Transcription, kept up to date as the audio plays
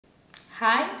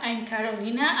Hi, I'm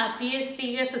Carolina, a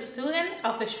PhD guest student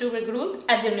of the Schubert group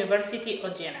at the University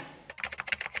of Jena.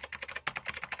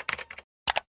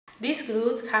 This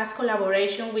group has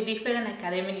collaboration with different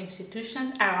academic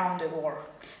institutions around the world,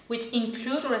 which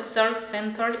include research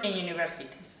centers and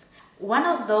universities. One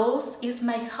of those is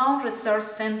my home research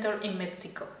center in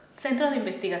Mexico, Centro de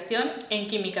Investigación en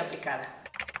Química Aplicada.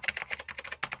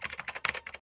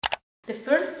 The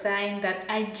first time that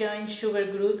I joined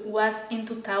Schubert Group was in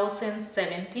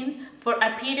 2017 for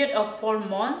a period of 4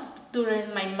 months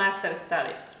during my master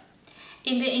studies.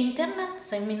 In the internal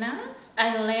seminars,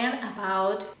 I learned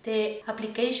about the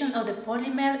application of the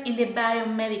polymer in the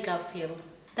biomedical field.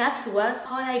 That was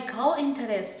how I got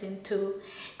interested to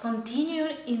continue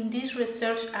in this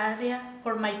research area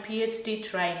for my PhD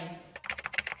training.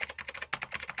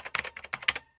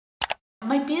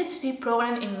 My PhD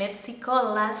program in Mexico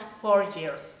lasts 4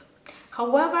 years.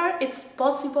 However, it's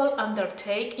possible to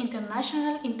undertake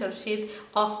international internship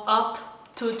of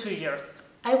up to 2 years.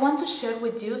 I want to share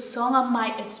with you some of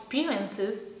my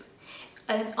experiences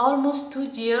in almost 2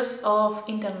 years of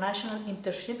international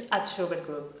internship at Schubert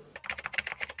Group.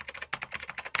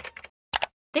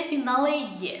 Definitely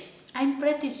yes. I'm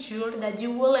pretty sure that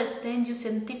you will extend your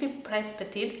scientific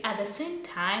perspective. At the same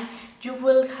time, you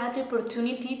will have the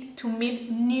opportunity to meet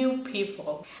new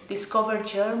people, discover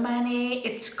Germany,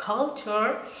 its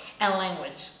culture and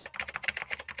language.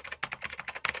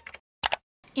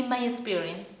 In my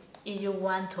experience, if you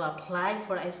want to apply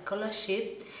for a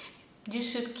scholarship, you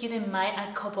should keep in mind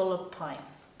a couple of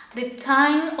points. The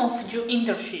time of your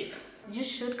internship. You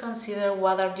should consider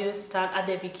whether you start at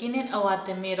the beginning or at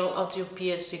the middle of your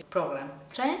PhD program.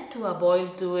 Try to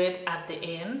avoid doing it at the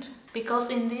end, because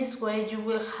in this way you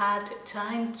will have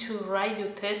time to write your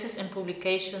thesis and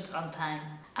publications on time,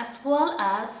 as well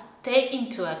as take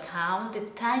into account the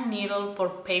time needed for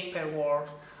paperwork,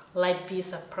 like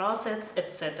visa process,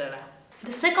 etc.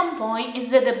 The second point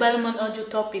is the development of your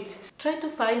topic. Try to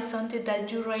find something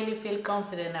that you really feel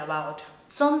confident about.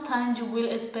 Sometimes you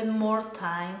will spend more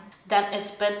time than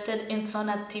expected in some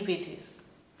activities.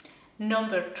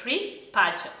 Number 3,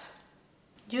 budget.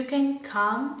 You can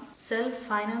come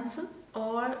self-financed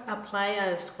or apply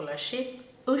a scholarship.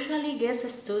 Usually guest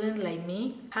student like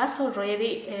me has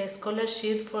already a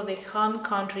scholarship for the home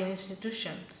country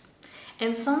institutions,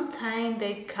 and sometimes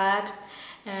they cut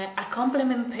a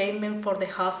complement payment for the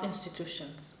host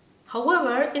institutions.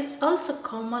 However, it's also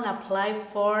common to apply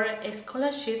for a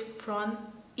scholarship from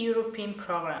European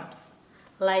programs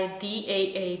like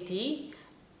DAAD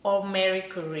or Marie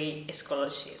Curie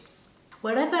scholarships.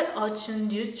 Whatever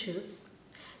option you choose,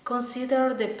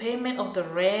 consider the payment of the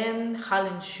rent,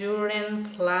 health insurance,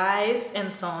 flights,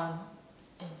 and so on.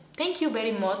 Thank you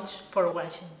very much for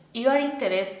watching. If you are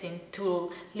interested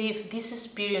to live this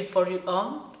experience for your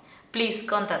own, please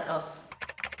contact us.